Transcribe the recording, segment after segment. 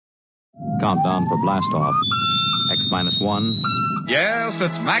countdown for blastoff. X-1. Yes,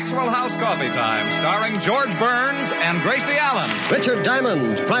 it's Maxwell House Coffee Time, starring George Burns and Gracie Allen. Richard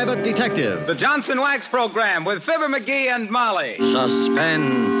Diamond, private detective. The Johnson Wax Program with Fibber McGee and Molly.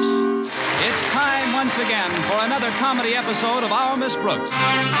 Suspense. It's time once again for another comedy episode of Our Miss Brooks.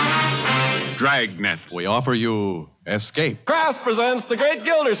 Dragnet. We offer you Escape. Kraft presents The Great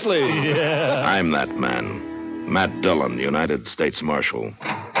Gildersleeve. Yeah. I'm that man, Matt Dillon, United States Marshal.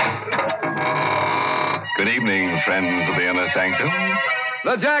 Good evening, friends of the Inner Sanctum.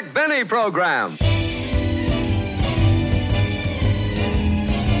 The Jack Benny Program.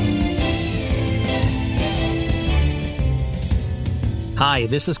 Hi,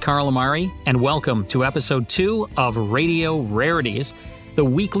 this is Carl Amari, and welcome to Episode 2 of Radio Rarities, the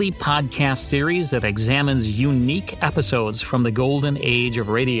weekly podcast series that examines unique episodes from the golden age of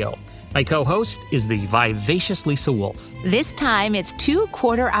radio. My co-host is the vivacious Lisa Wolf. This time, it's 2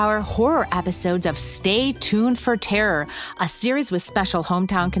 quarter-hour horror episodes of Stay Tuned for Terror, a series with special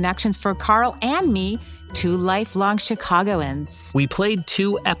hometown connections for Carl and me, 2 lifelong Chicagoans. We played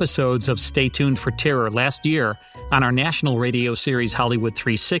 2 episodes of Stay Tuned for Terror last year on our national radio series Hollywood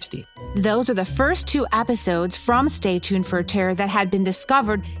 360. Those are the first 2 episodes from Stay Tuned for Terror that had been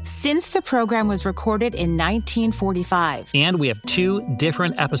discovered since the program was recorded in 1945. And we have 2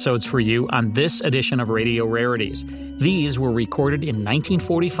 different episodes for you on this edition of Radio Rarities. These were recorded in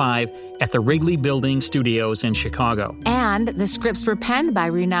 1945 at the Wrigley Building Studios in Chicago. And the scripts were penned by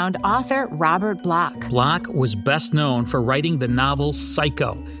renowned author Robert Bloch. Bloch was best known for writing the novel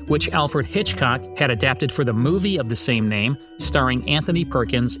Psycho, which Alfred Hitchcock had adapted for the movie of the same name, starring Anthony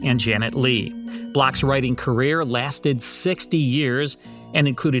Perkins and Janet Leigh. Bloch's writing career lasted 60 years and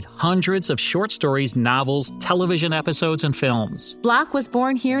included hundreds of short stories, novels, television episodes, and films. Bloch was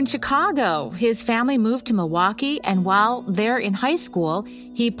born here in Chicago. His family moved to Milwaukee, and while there in high school,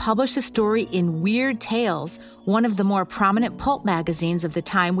 he published a story in Weird Tales, one of the more prominent pulp magazines of the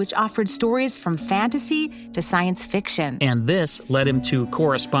time, which offered stories from fantasy to science fiction. And this led him to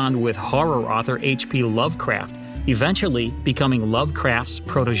correspond with horror author H.P. Lovecraft, eventually becoming Lovecraft's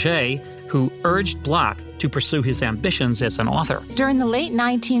protege, who urged Bloch to pursue his ambitions as an author. During the late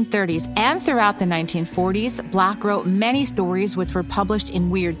 1930s and throughout the 1940s, Bloch wrote many stories which were published in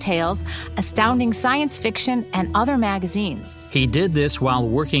Weird Tales, Astounding Science Fiction, and other magazines. He did this while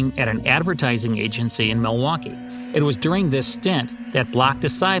working at an advertising agency in Milwaukee. It was during this stint that Bloch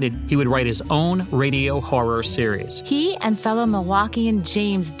decided he would write his own radio horror series. He and fellow Milwaukeean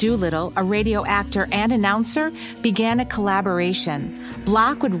James Doolittle, a radio actor and announcer, began a collaboration.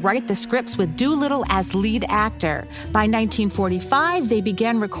 Bloch would write the scripts with Doolittle as lead actor. By 1945, they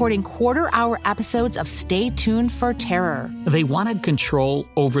began recording quarter-hour episodes of Stay Tuned for Terror. They wanted control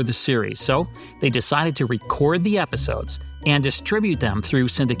over the series, so they decided to record the episodes and distribute them through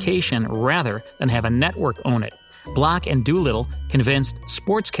syndication rather than have a network own it. Bloch and Doolittle convinced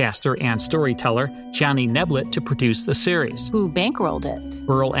sportscaster and storyteller Johnny Neblett to produce the series. Who bankrolled it?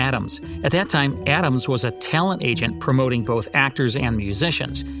 Burl Adams. At that time, Adams was a talent agent promoting both actors and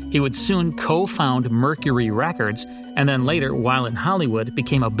musicians. He would soon co-found Mercury Records, and then later, while in Hollywood,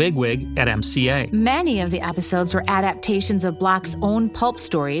 became a bigwig at MCA. Many of the episodes were adaptations of Bloch's own pulp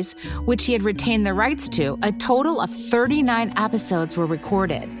stories, which he had retained the rights to. A total of 39 episodes were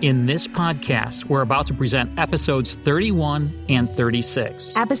recorded. In this podcast, we're about to present episodes 31 and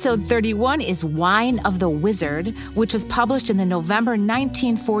 36. Episode 31 is Wine of the Wizard, which was published in the November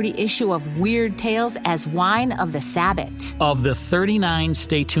 1940 issue of Weird Tales as Wine of the Sabbat. Of the 39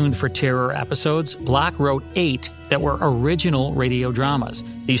 Stay Tuned for Terror episodes, Bloch wrote 8 that were original radio dramas.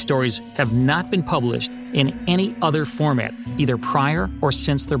 These stories have not been published in any other format, either prior or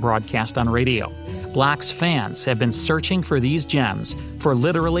since their broadcast on radio. Bloch's fans have been searching for these gems for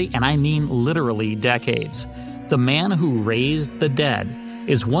literally, and I mean literally, decades. The Man Who Raised the Dead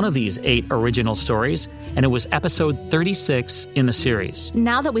is one of these 8 original stories, and it was episode 36 in the series.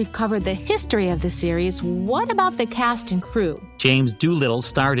 Now that we've covered the history of the series, what about the cast and crew? James Doolittle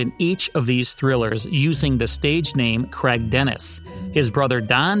starred in each of these thrillers using the stage name Craig Dennis. His brother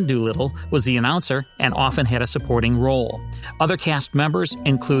Don Doolittle was the announcer and often had a supporting role. Other cast members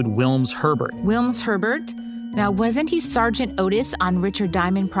include Wilms Herbert. Wilms Herbert? Now, wasn't he Sergeant Otis on Richard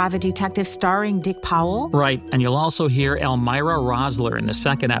Diamond Private Detective starring Dick Powell? Right, and you'll also hear Elmira Rosler in the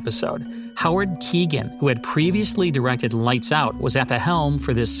second episode. Howard Keegan, who had previously directed Lights Out, was at the helm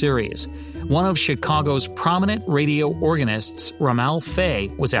for this series. One of Chicago's prominent radio organists, Ramel Fay,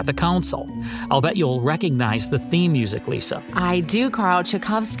 was at the console. I'll bet you'll recognize the theme music, Lisa. I do, Carl.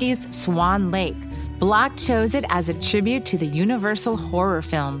 Tchaikovsky's Swan Lake. Bloch chose it as a tribute to the Universal horror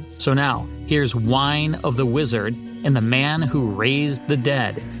films. So now, here's Wine of the Wizard and The Man Who Raised the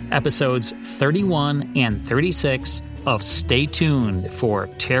Dead, episodes 31 and 36 of Stay Tuned for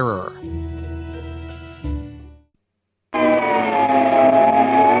Terror.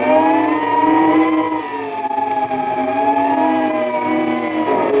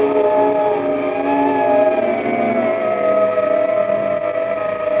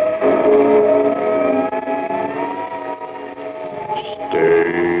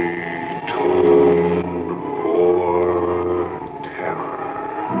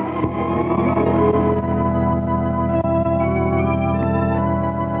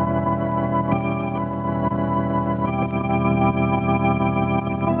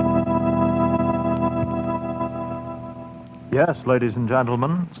 Yes, ladies and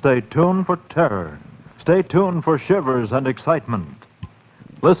gentlemen, stay tuned for terror. Stay tuned for shivers and excitement.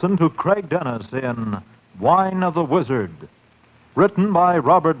 Listen to Craig Dennis in Wine of the Wizard, written by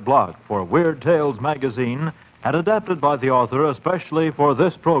Robert Bloch for Weird Tales magazine and adapted by the author especially for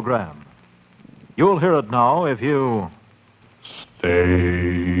this program. You'll hear it now if you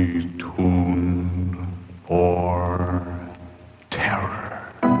stay tuned for terror.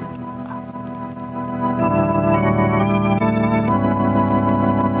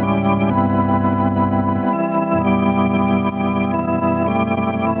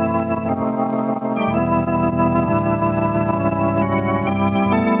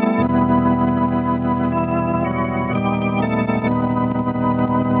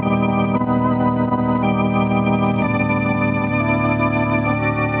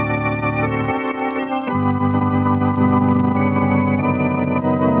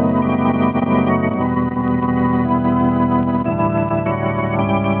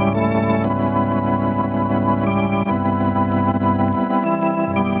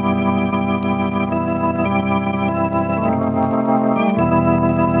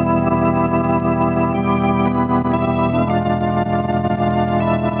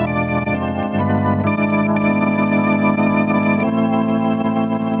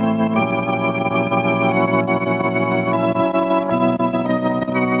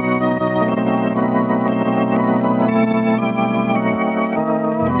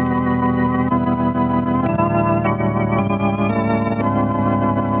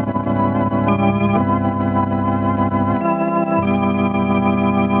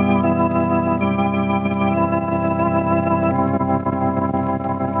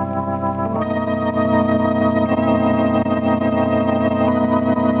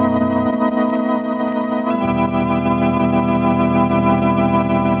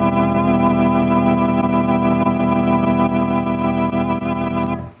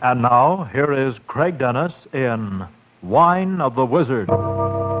 And now, here is Craig Dennis in Wine of the Wizard.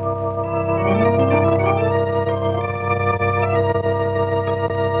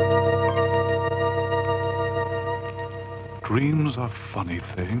 Dreams are funny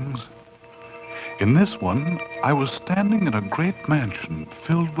things. In this one, I was standing in a great mansion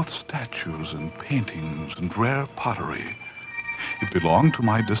filled with statues and paintings and rare pottery. It belonged to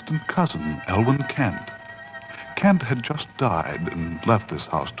my distant cousin, Elwyn Kent. Kent had just died and left this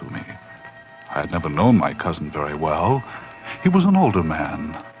house to me. I had never known my cousin very well. He was an older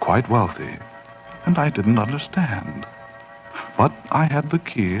man, quite wealthy, and I didn't understand. But I had the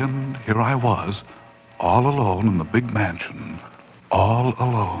key, and here I was, all alone in the big mansion, all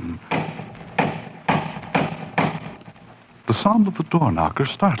alone. The sound of the door knocker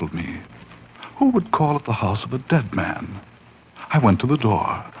startled me. Who would call at the house of a dead man? I went to the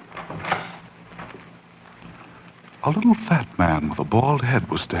door. A little fat man with a bald head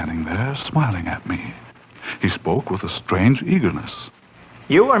was standing there, smiling at me. He spoke with a strange eagerness.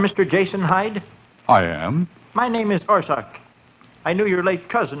 You are Mr. Jason Hyde? I am. My name is Orsak. I knew your late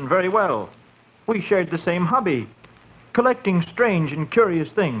cousin very well. We shared the same hobby, collecting strange and curious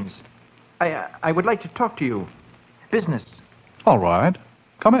things. I would like to talk to you. Business. All right.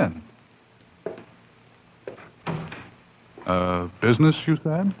 Come in. Business, you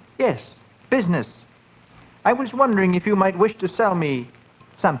said? Yes, business. I was wondering if you might wish to sell me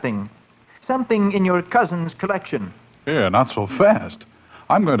something. Something in your cousin's collection. Here, not so fast.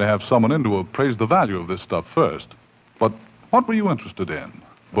 I'm going to have someone in to appraise the value of this stuff first. But what were you interested in?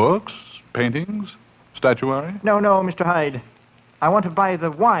 Books? Paintings? Statuary? No, Mr. Hyde. I want to buy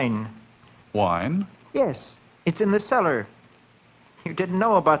the wine. Wine? Yes, it's in the cellar. You didn't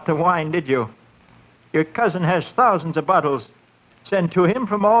know about the wine, did you? Your cousin has thousands of bottles sent to him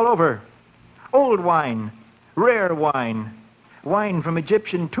from all over. Old wine, rare wine, wine from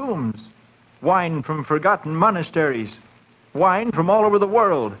Egyptian tombs, wine from forgotten monasteries, wine from all over the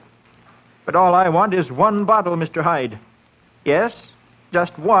world. But all I want is one bottle, Mr. Hyde. Yes,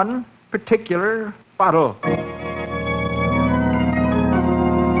 just one particular bottle.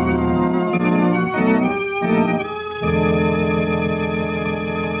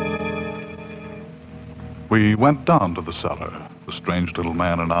 We went down to the cellar, the strange little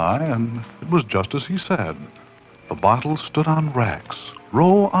man and I, and it was just as he said. The bottles stood on racks,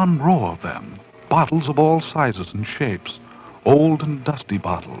 row on row of them, bottles of all sizes and shapes, old and dusty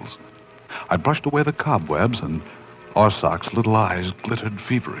bottles. I brushed away the cobwebs, and Orsak's little eyes glittered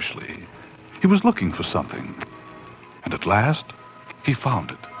feverishly. He was looking for something, and at last, he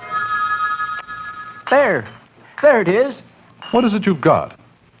found it. There it is. What is it you've got?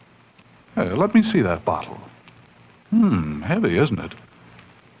 Hey, let me see that bottle. Heavy, isn't it?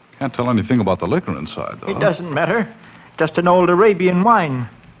 Can't tell anything about the liquor inside, though. It doesn't matter. Just an old Arabian wine.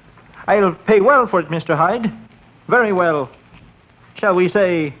 I'll pay well for it, Mr. Hyde. Very well. Shall we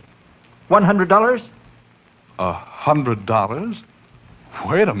say $100? $100?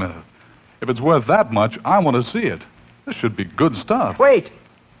 Wait a minute. If it's worth that much, I want to see it. This should be good stuff. Wait.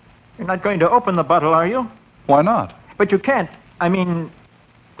 You're not going to open the bottle, are you? Why not? But you can't. I mean,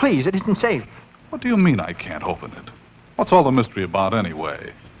 please, it isn't safe. What do you mean I can't open it? What's all the mystery about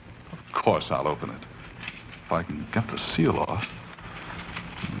anyway? Of course I'll open it. If I can get the seal off.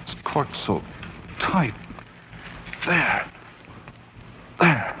 It's corked so tight. There.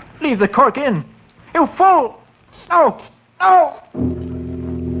 Leave the cork in. You fool! No!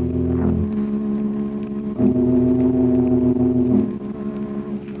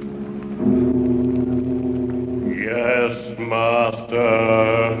 Yes,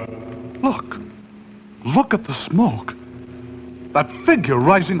 master. Look at the smoke. That figure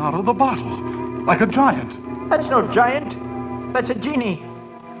rising out of the bottle, like a giant. That's no giant. That's a genie.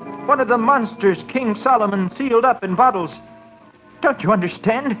 One of the monsters King Solomon sealed up in bottles. Don't you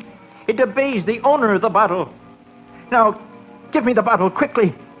understand? It obeys the owner of the bottle. Now, give me the bottle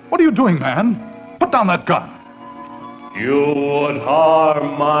quickly. What are you doing, man? Put down that gun. You would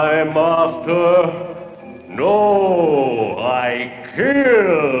harm my master. No, I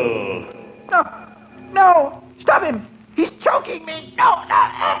kill. No! Stop him! He's choking me! No!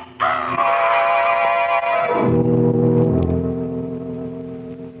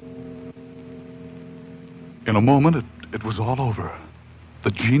 In a moment, it was all over.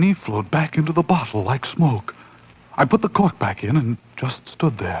 The genie flowed back into the bottle like smoke. I put the cork back in and just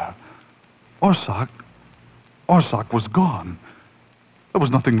stood there. Orsak was gone. There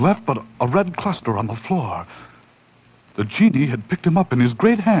was nothing left but a red cluster on the floor. The genie had picked him up in his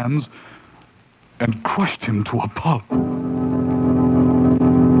great hands and crushed him to a pulp.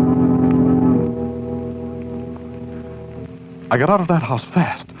 I got out of that house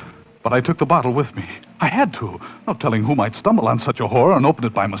fast, but I took the bottle with me. I had to. No telling who might stumble on such a horror and open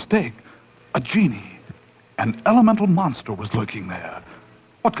it by mistake. A genie. An elemental monster was lurking there.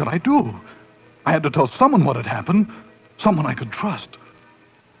 What could I do? I had to tell someone what had happened, someone I could trust.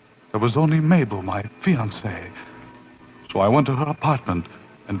 There was only Mabel, my fiancée. So I went to her apartment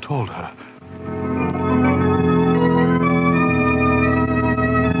and told her.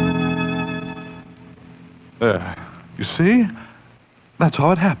 There. You see? That's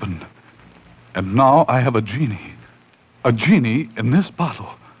how it happened. And now I have a genie. A genie in this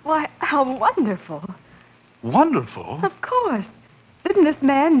bottle. Why, how wonderful. Wonderful? Of course. Didn't this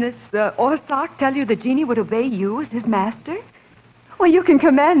man, this Orsak, tell you the genie would obey you as his master? Well, you can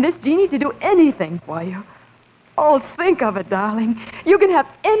command this genie to do anything for you. Oh, think of it, darling. You can have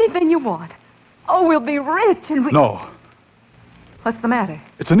anything you want. Oh, we'll be rich and we... No. What's the matter?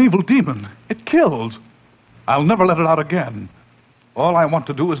 It's an evil demon. It kills. I'll never let it out again. All I want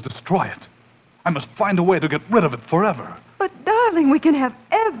to do is destroy it. I must find a way to get rid of it forever. But, darling, we can have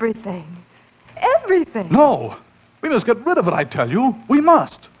everything. Everything. No. We must get rid of it, I tell you. We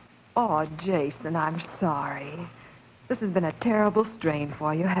must. Oh, Jason, I'm sorry. This has been a terrible strain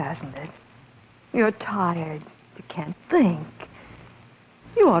for you, hasn't it? You're tired. You can't think.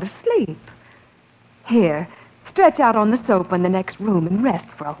 You ought to sleep. Here, stretch out on the sofa in the next room and rest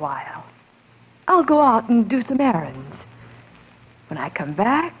for a while. I'll go out and do some errands. When I come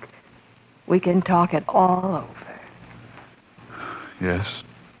back, we can talk it all over. Yes.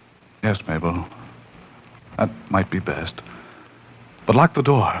 Yes, Mabel. That might be best. But lock the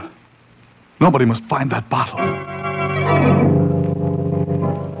door. Nobody must find that bottle.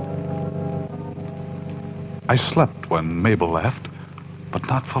 I slept when Mabel left, but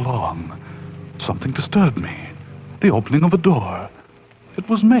not for long. Something disturbed me. The opening of a door. It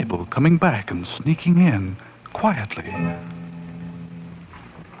was Mabel coming back and sneaking in, quietly.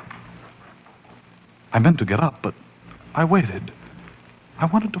 I meant to get up, but I waited. I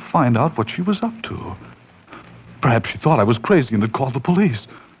wanted to find out what she was up to. Perhaps she thought I was crazy and had called the police.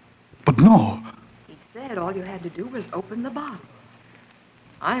 But no. He said all you had to do was open the bottle.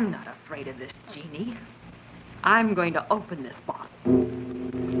 I'm not afraid of this genie. I'm going to open this bottle.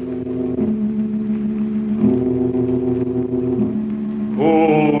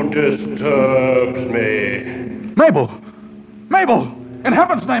 disturbs me. Mabel! Mabel! In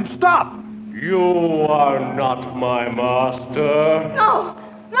heaven's name, stop! You are not my master. No!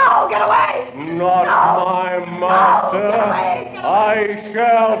 No, get away! Not my master. No, get away, get away. I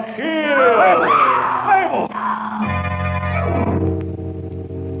shall kill. Mabel!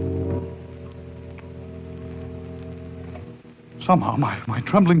 Somehow my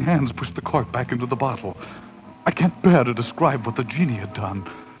trembling hands pushed the cork back into the bottle. I can't bear to describe what the genie had done.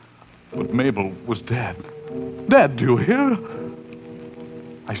 But Mabel was dead. Dead, do you hear?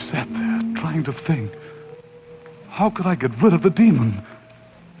 I sat there, trying to think. How could I get rid of the demon?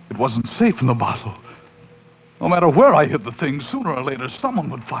 It wasn't safe in the bottle. No matter where I hid the thing, sooner or later someone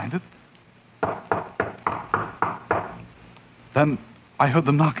would find it. Then I heard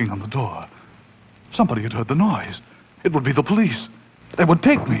the knocking on the door. Somebody had heard the noise. It would be the police. They would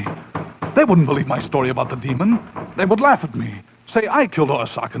take me. They wouldn't believe my story about the demon. They would laugh at me, say I killed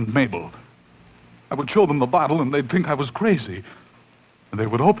Orsak and Mabel. I would show them the bottle and they'd think I was crazy. And they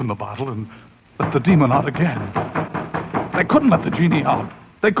would open the bottle and let the demon out again. They couldn't let the genie out.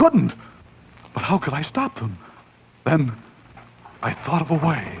 They couldn't. But how could I stop them? Then I thought of a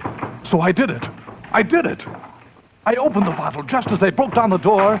way. So I did it. I did it. I opened the bottle just as they broke down the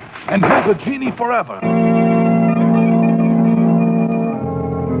door and held the genie forever.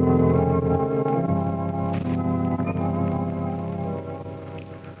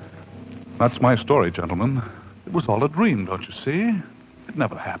 That's my story, gentlemen. It was all a dream, don't you see? It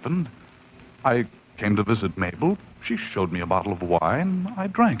never happened. I came to visit Mabel. She showed me a bottle of wine. I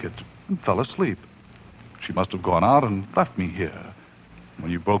drank it and fell asleep. She must have gone out and left me here.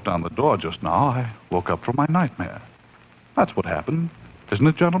 When you broke down the door just now, I woke up from my nightmare. That's what happened, isn't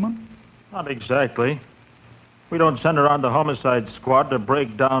it, gentlemen? Not exactly. We don't send around the homicide squad to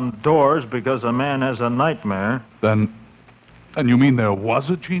break down doors because a man has a nightmare. Then you mean there was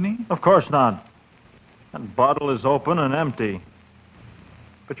a genie? Of course not. That bottle is open and empty.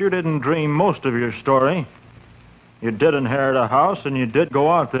 But you didn't dream most of your story. You did inherit a house and you did go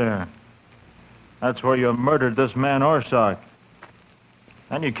out there. That's where you murdered this man Orsak.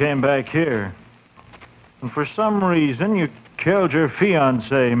 Then you came back here. And for some reason, you killed your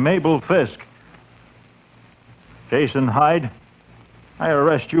fiancée, Mabel Fisk. Jason Hyde, I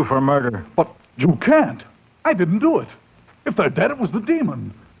arrest you for murder. But you can't. I didn't do it. If they're dead, it was the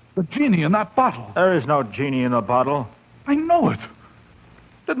demon. The genie in that bottle. There is no genie in the bottle. I know it.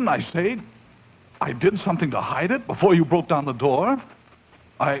 Didn't I say I did something to hide it before you broke down the door?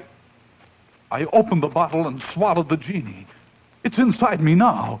 I opened the bottle and swallowed the genie. It's inside me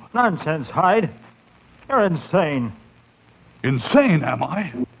now. Nonsense, Hyde. You're insane. Insane, am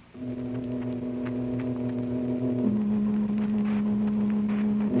I?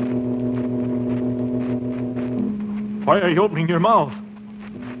 Why are you opening your mouth?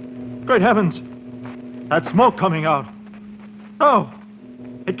 Great heavens! That smoke coming out. No!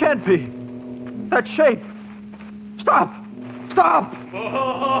 It can't be. That shape. Stop! Stop!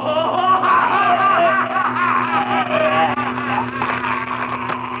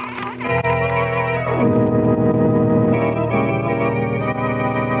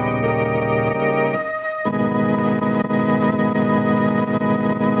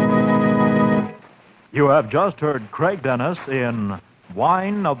 You have just heard Craig Dennis in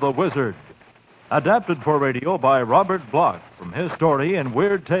Wine of the Wizard, adapted for radio by Robert Bloch from his story in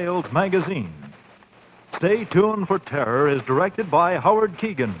Weird Tales magazine. Stay Tuned for Terror is directed by Howard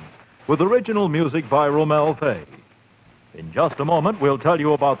Keegan, with original music by Romel Fay. In just a moment, we'll tell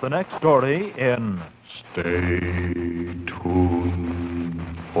you about the next story in Stay Tuned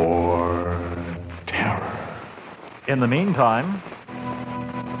for Terror. In the meantime,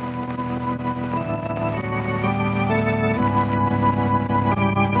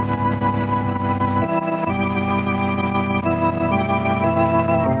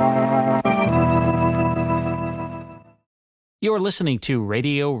 you're listening to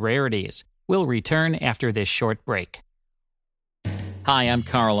Radio Rarities. We'll return after this short break. Hi, I'm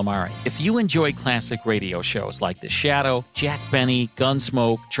Carl Amari. If you enjoy classic radio shows like The Shadow, Jack Benny,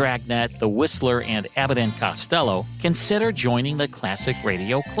 Gunsmoke, Dragnet, The Whistler, and Abbott and Costello, consider joining the Classic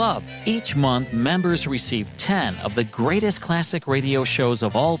Radio Club. Each month, members receive 10 of the greatest classic radio shows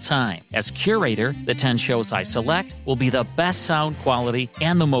of all time. As curator, the 10 shows I select will be the best sound quality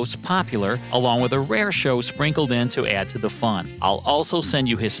and the most popular, along with a rare show sprinkled in to add to the fun. I'll also send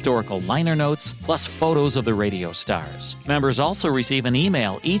you historical liner notes, plus photos of the radio stars. Members also receive receive an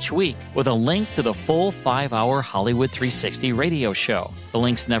email each week with a link to the full 5-hour Hollywood 360 radio show. The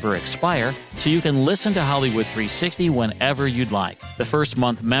links never expire, so you can listen to Hollywood 360 whenever you'd like. The first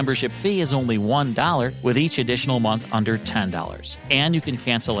month membership fee is only $1, with each additional month under $10. And you can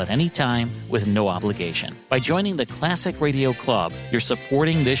cancel at any time with no obligation. By joining the Classic Radio Club, you're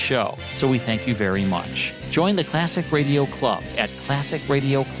supporting this show, so we thank you very much. Join the Classic Radio Club at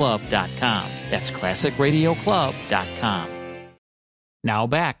classicradioclub.com. That's classicradioclub.com. Now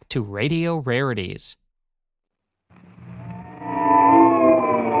back to Radio Rarities.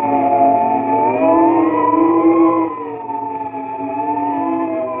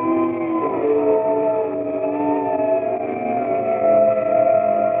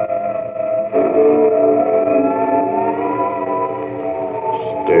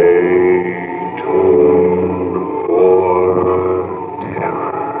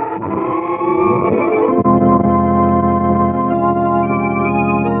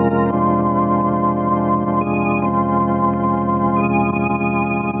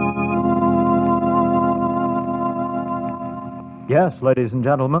 Yes, ladies and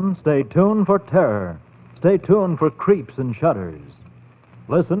gentlemen, stay tuned for terror. Stay tuned for creeps and shudders.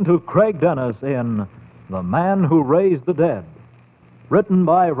 Listen to Craig Dennis in The Man Who Raised the Dead, written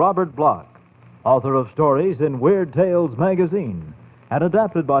by Robert Bloch, author of stories in Weird Tales magazine, and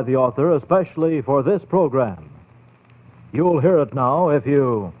adapted by the author especially for this program. You'll hear it now if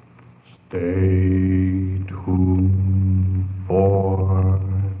you stay tuned for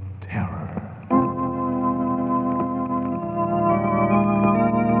terror.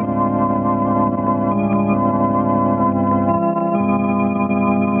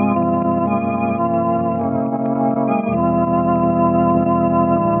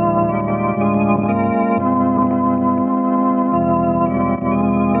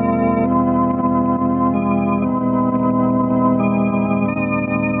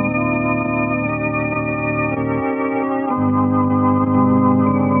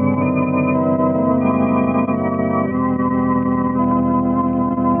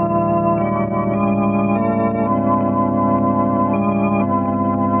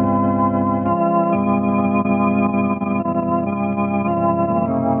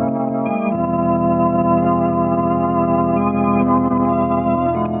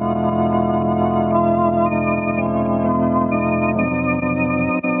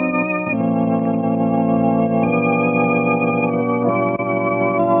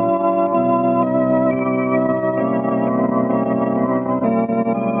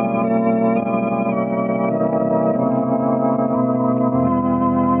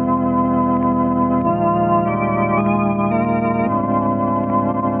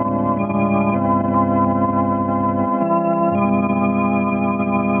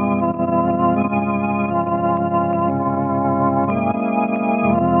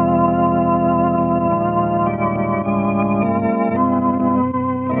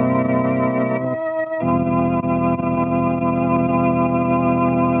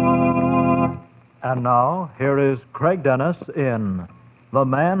 And now, here is Craig Dennis in The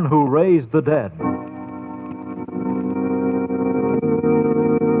Man Who Raised the Dead.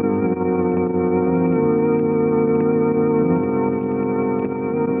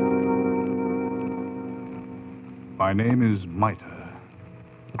 My name is Miter,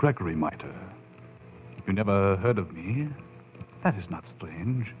 Gregory Miter. You never heard of me? That is not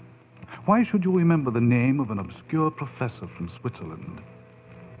strange. Why should you remember the name of an obscure professor from Switzerland?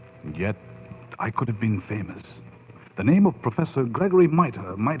 And yet, I could have been famous. The name of Professor Gregory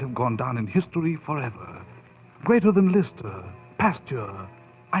Miter might have gone down in history forever. Greater than Lister, Pasteur,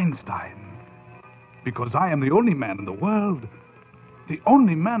 Einstein. Because I am the only man in the world who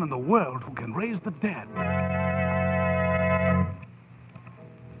can raise the dead.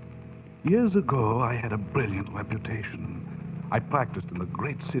 Years ago, I had a brilliant reputation. I practiced in the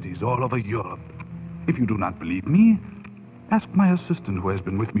great cities all over Europe. If you do not believe me, ask my assistant who has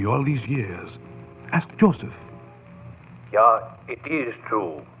been with me all these years. Ask Joseph. Yeah, it is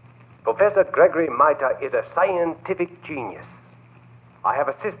true. Professor Gregory Miter is a scientific genius. I have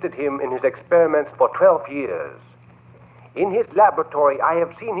assisted him in his experiments for 12 years. In his laboratory, I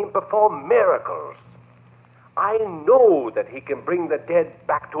have seen him perform miracles. I know that he can bring the dead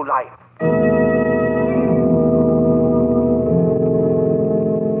back to life.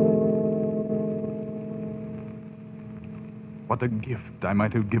 What a gift I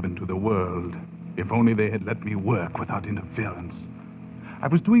might have given to the world, if only they had let me work without interference. I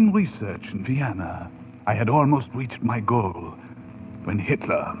was doing research in Vienna. I had almost reached my goal when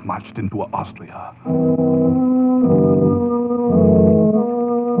Hitler marched into Austria.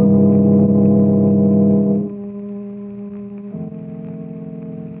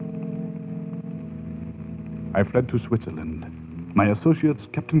 I fled to Switzerland. My associates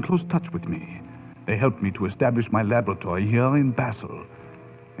kept in close touch with me. They helped me to establish my laboratory here in Basel.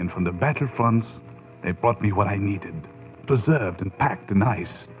 And from the battlefronts, they brought me what I needed, preserved and packed in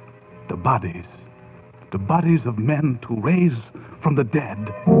ice. The bodies. The bodies of men to raise from the dead.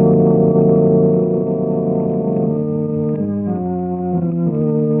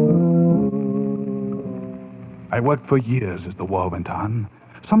 I worked for years as the war went on.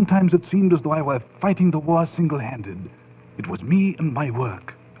 Sometimes it seemed as though I were fighting the war single-handed. It was me and my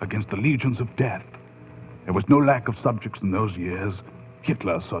work against the legions of death. There was no lack of subjects in those years.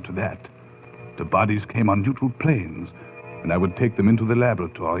 Hitler saw to that. The bodies came on neutral planes, and I would take them into the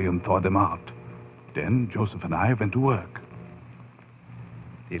laboratory and thaw them out. Then Joseph and I went to work.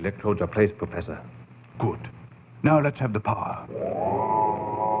 The electrodes are placed, Professor. Good. Now let's have the power.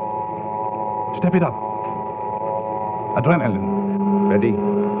 Step it up. Adrenaline. Ready.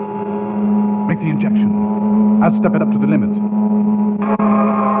 Make the injection. I'll step it up to the limit.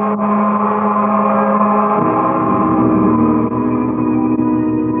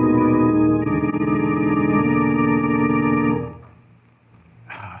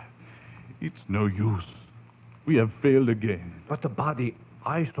 It's no use. We have failed again. But the body,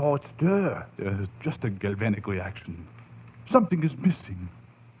 I saw it stir. There's just a galvanic reaction. Something is missing.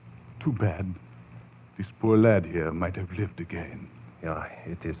 Too bad. This poor lad here might have lived again. Yeah,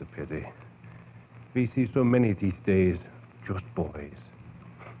 it is a pity. We see so many these days, just boys.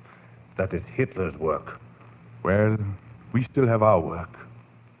 That is Hitler's work. Well, we still have our work.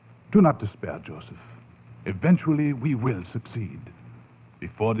 Do not despair, Joseph. Eventually, we will succeed.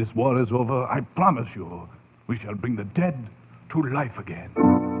 Before this war is over, I promise you, we shall bring the dead to life again.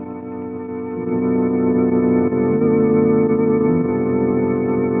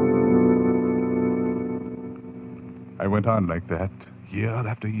 I went on like that, year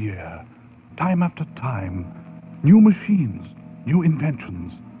after year, time after time. New machines, new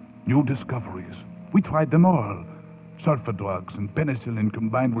inventions, new discoveries. We tried them all. Sulfur drugs and penicillin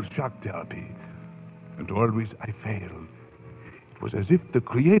combined with shock therapy. And always I failed. It was as if the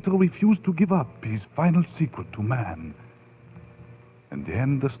Creator refused to give up his final secret to man. And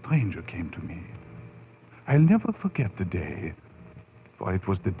then the stranger came to me. I'll never forget the day, for it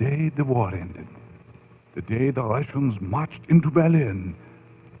was the day the war ended. The day the Russians marched into Berlin.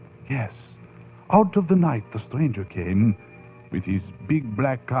 Yes, out of the night the stranger came with his big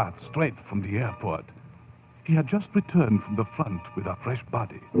black cart straight from the airport. He had just returned from the front with a fresh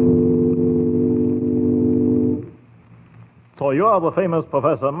body. So you are the famous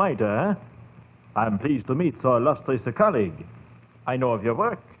Professor Maiter, eh? I'm pleased to meet so illustrious a colleague. I know of your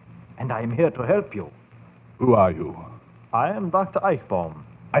work, and I am here to help you. Who are you? I am Dr. Eichbaum.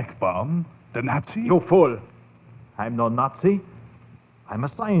 Eichbaum? The Nazi? You fool. I'm no Nazi. I'm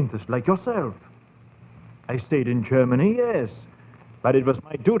a scientist like yourself. I stayed in Germany, yes, but it was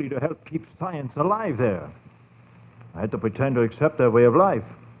my duty to help keep science alive there. I had to pretend to accept their way of life.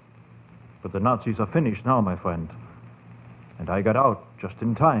 But the Nazis are finished now, my friend. And I got out just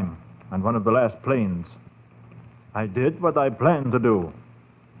in time on one of the last planes. I did what I planned to do.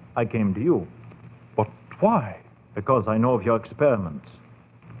 I came to you. But why? Because I know of your experiments.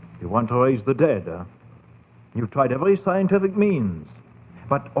 You want to raise the dead, huh? You've tried every scientific means,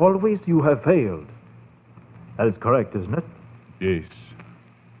 but always you have failed. That is correct, isn't it? Yes,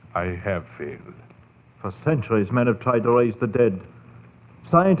 I have failed. For centuries, men have tried to raise the dead.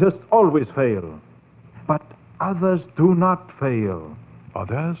 Scientists always fail. But others do not fail.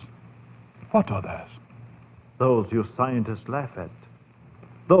 Others? What others? Those you scientists laugh at.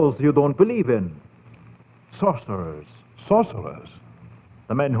 Those you don't believe in. Sorcerers. Sorcerers?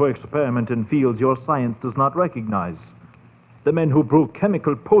 The men who experiment in fields your science does not recognize. The men who brew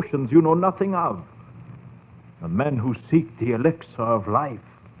chemical potions you know nothing of. The men who seek the elixir of life.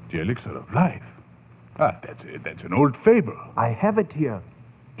 The elixir of life? Ah, that's an old fable. I have it here,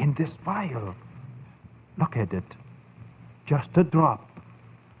 in this vial. Look at it. Just a drop.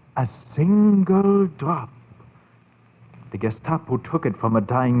 A single drop. The Gestapo took it from a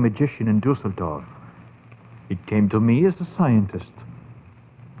dying magician in Dusseldorf. It came to me as a scientist.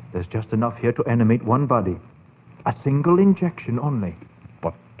 There's just enough here to animate one body. A single injection only.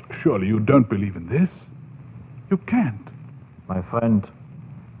 But surely you don't believe in this? You can't. My friend,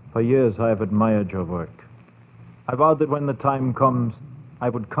 for years I have admired your work. I vowed that when the time comes, I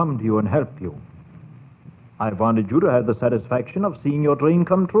would come to you and help you. I wanted you to have the satisfaction of seeing your dream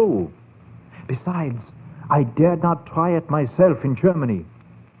come true. Besides, I dared not try it myself in Germany.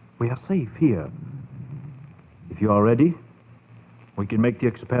 We are safe here. If you are ready, we can make the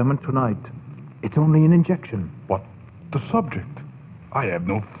experiment tonight. It's only an injection. What? The subject? I have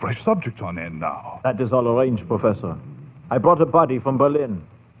no fresh subjects on hand now. That is all arranged, Professor. I brought a body from Berlin.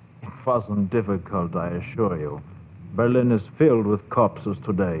 It wasn't difficult, I assure you. Berlin is filled with corpses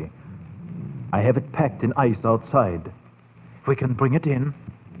today. I have it packed in ice outside. If we can bring it in,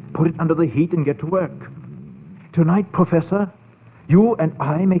 put it under the heat and get to work. Tonight, Professor, you and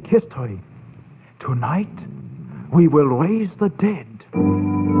I make history. Tonight, we will raise the dead.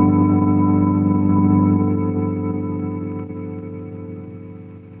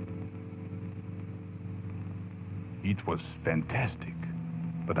 It was fantastic,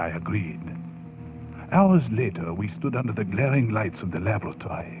 but I agreed. Hours later, we stood under the glaring lights of the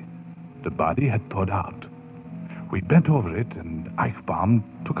laboratory. The body had thawed out. We bent over it, and Eichbaum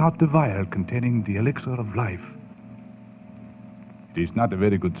took out the vial containing the elixir of life. It is not a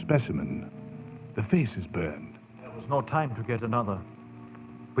very good specimen. The face is burned. There was no time to get another.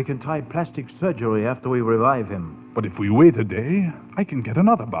 We can try plastic surgery after we revive him. But if we wait a day, I can get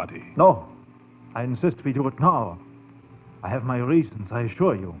another body. No. I insist we do it now. I have my reasons, I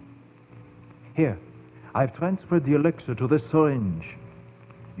assure you. Here, I've transferred the elixir to this syringe.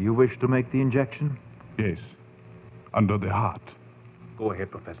 You wish to make the injection? Yes. Under the heart. Go ahead,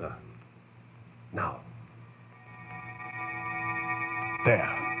 Professor. Now. There.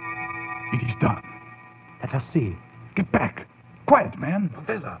 It is done. Let us see. Get back. Quiet, man.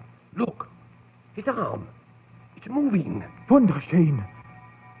 Professor, look. His arm. It's moving. Wunderschön.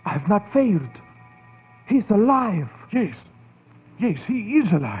 I've not failed. He's alive. Yes. Yes, he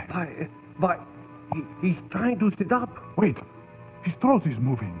is alive. Why, he's trying to sit up. Wait. His throat is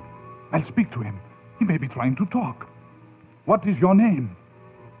moving. I'll speak to him. He may be trying to talk. What is your name?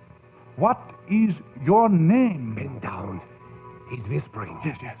 What is your name? Bend down. He's whispering.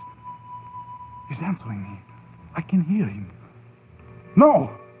 Yes, yes. He's answering me. I can hear him. No!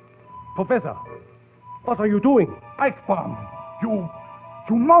 Professor, what are you doing? Eichbaum, you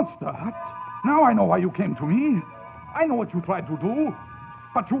monster. What? Now I know why you came to me. I know what you tried to do,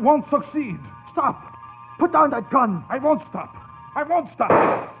 but you won't succeed. Stop. Put down that gun. I won't stop. I won't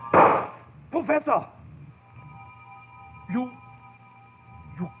stop. Professor! You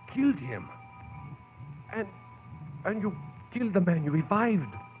killed him. And you killed the man you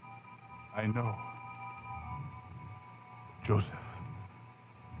revived. I know. Joseph,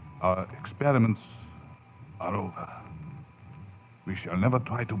 our experiments are over. We shall never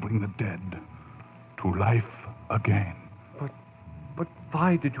try to bring the dead to life again. But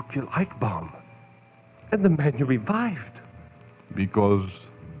why did you kill Eichbaum? And the man you revived? Because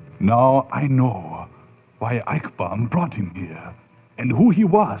now I know why Eichbaum brought him here and who he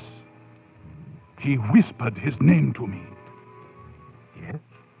was. He whispered his name to me. Yes?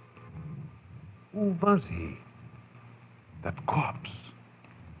 Who was he? That corpse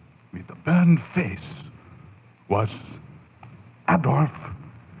with the burned face was Adolf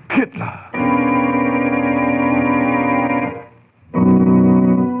Hitler.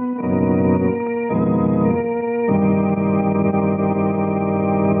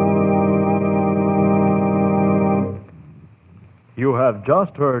 You have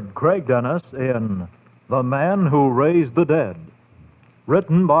just heard Craig Dennis in The Man Who Raised the Dead,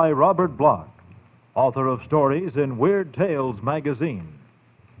 written by Robert Bloch, author of stories in Weird Tales magazine,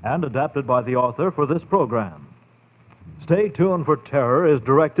 and adapted by the author for this program. Stay Tuned for Terror is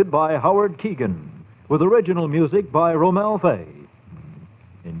directed by Howard Keegan, with original music by Romel Fay.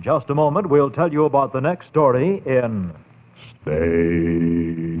 In just a moment, we'll tell you about the next story in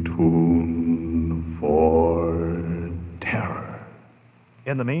Stay Tuned for Terror.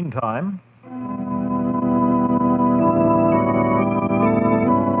 In the meantime...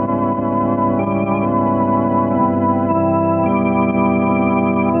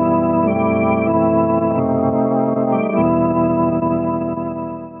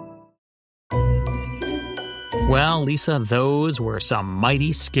 Well, Lisa, those were some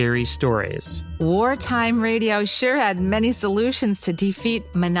mighty scary stories. Wartime radio sure had many solutions to defeat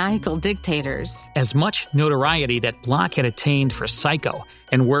maniacal dictators. As much notoriety that Bloch had attained for Psycho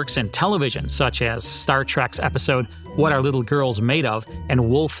and works in television such as Star Trek's episode What Are Little Girls Made Of and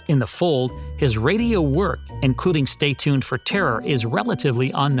Wolf in the Fold, his radio work, including Stay Tuned for Terror, is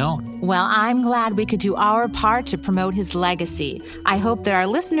relatively unknown. Well, I'm glad we could do our part to promote his legacy. I hope that our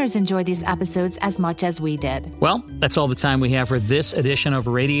listeners enjoy these episodes as much as we did. Well, that's all the time we have for this edition of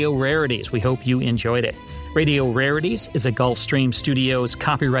Radio Rarities. We hope you enjoyed it. Radio Rarities is a Gulfstream Studios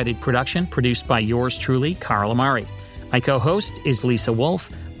copyrighted production produced by yours truly, Carl Amari. My co-host is Lisa Wolf.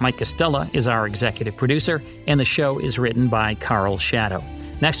 Mike Costello is our executive producer, and the show is written by Carl Shadow.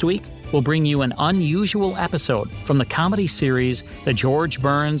 Next week, we'll bring you an unusual episode from the comedy series The George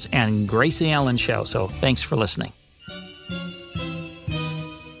Burns and Gracie Allen Show, so thanks for listening.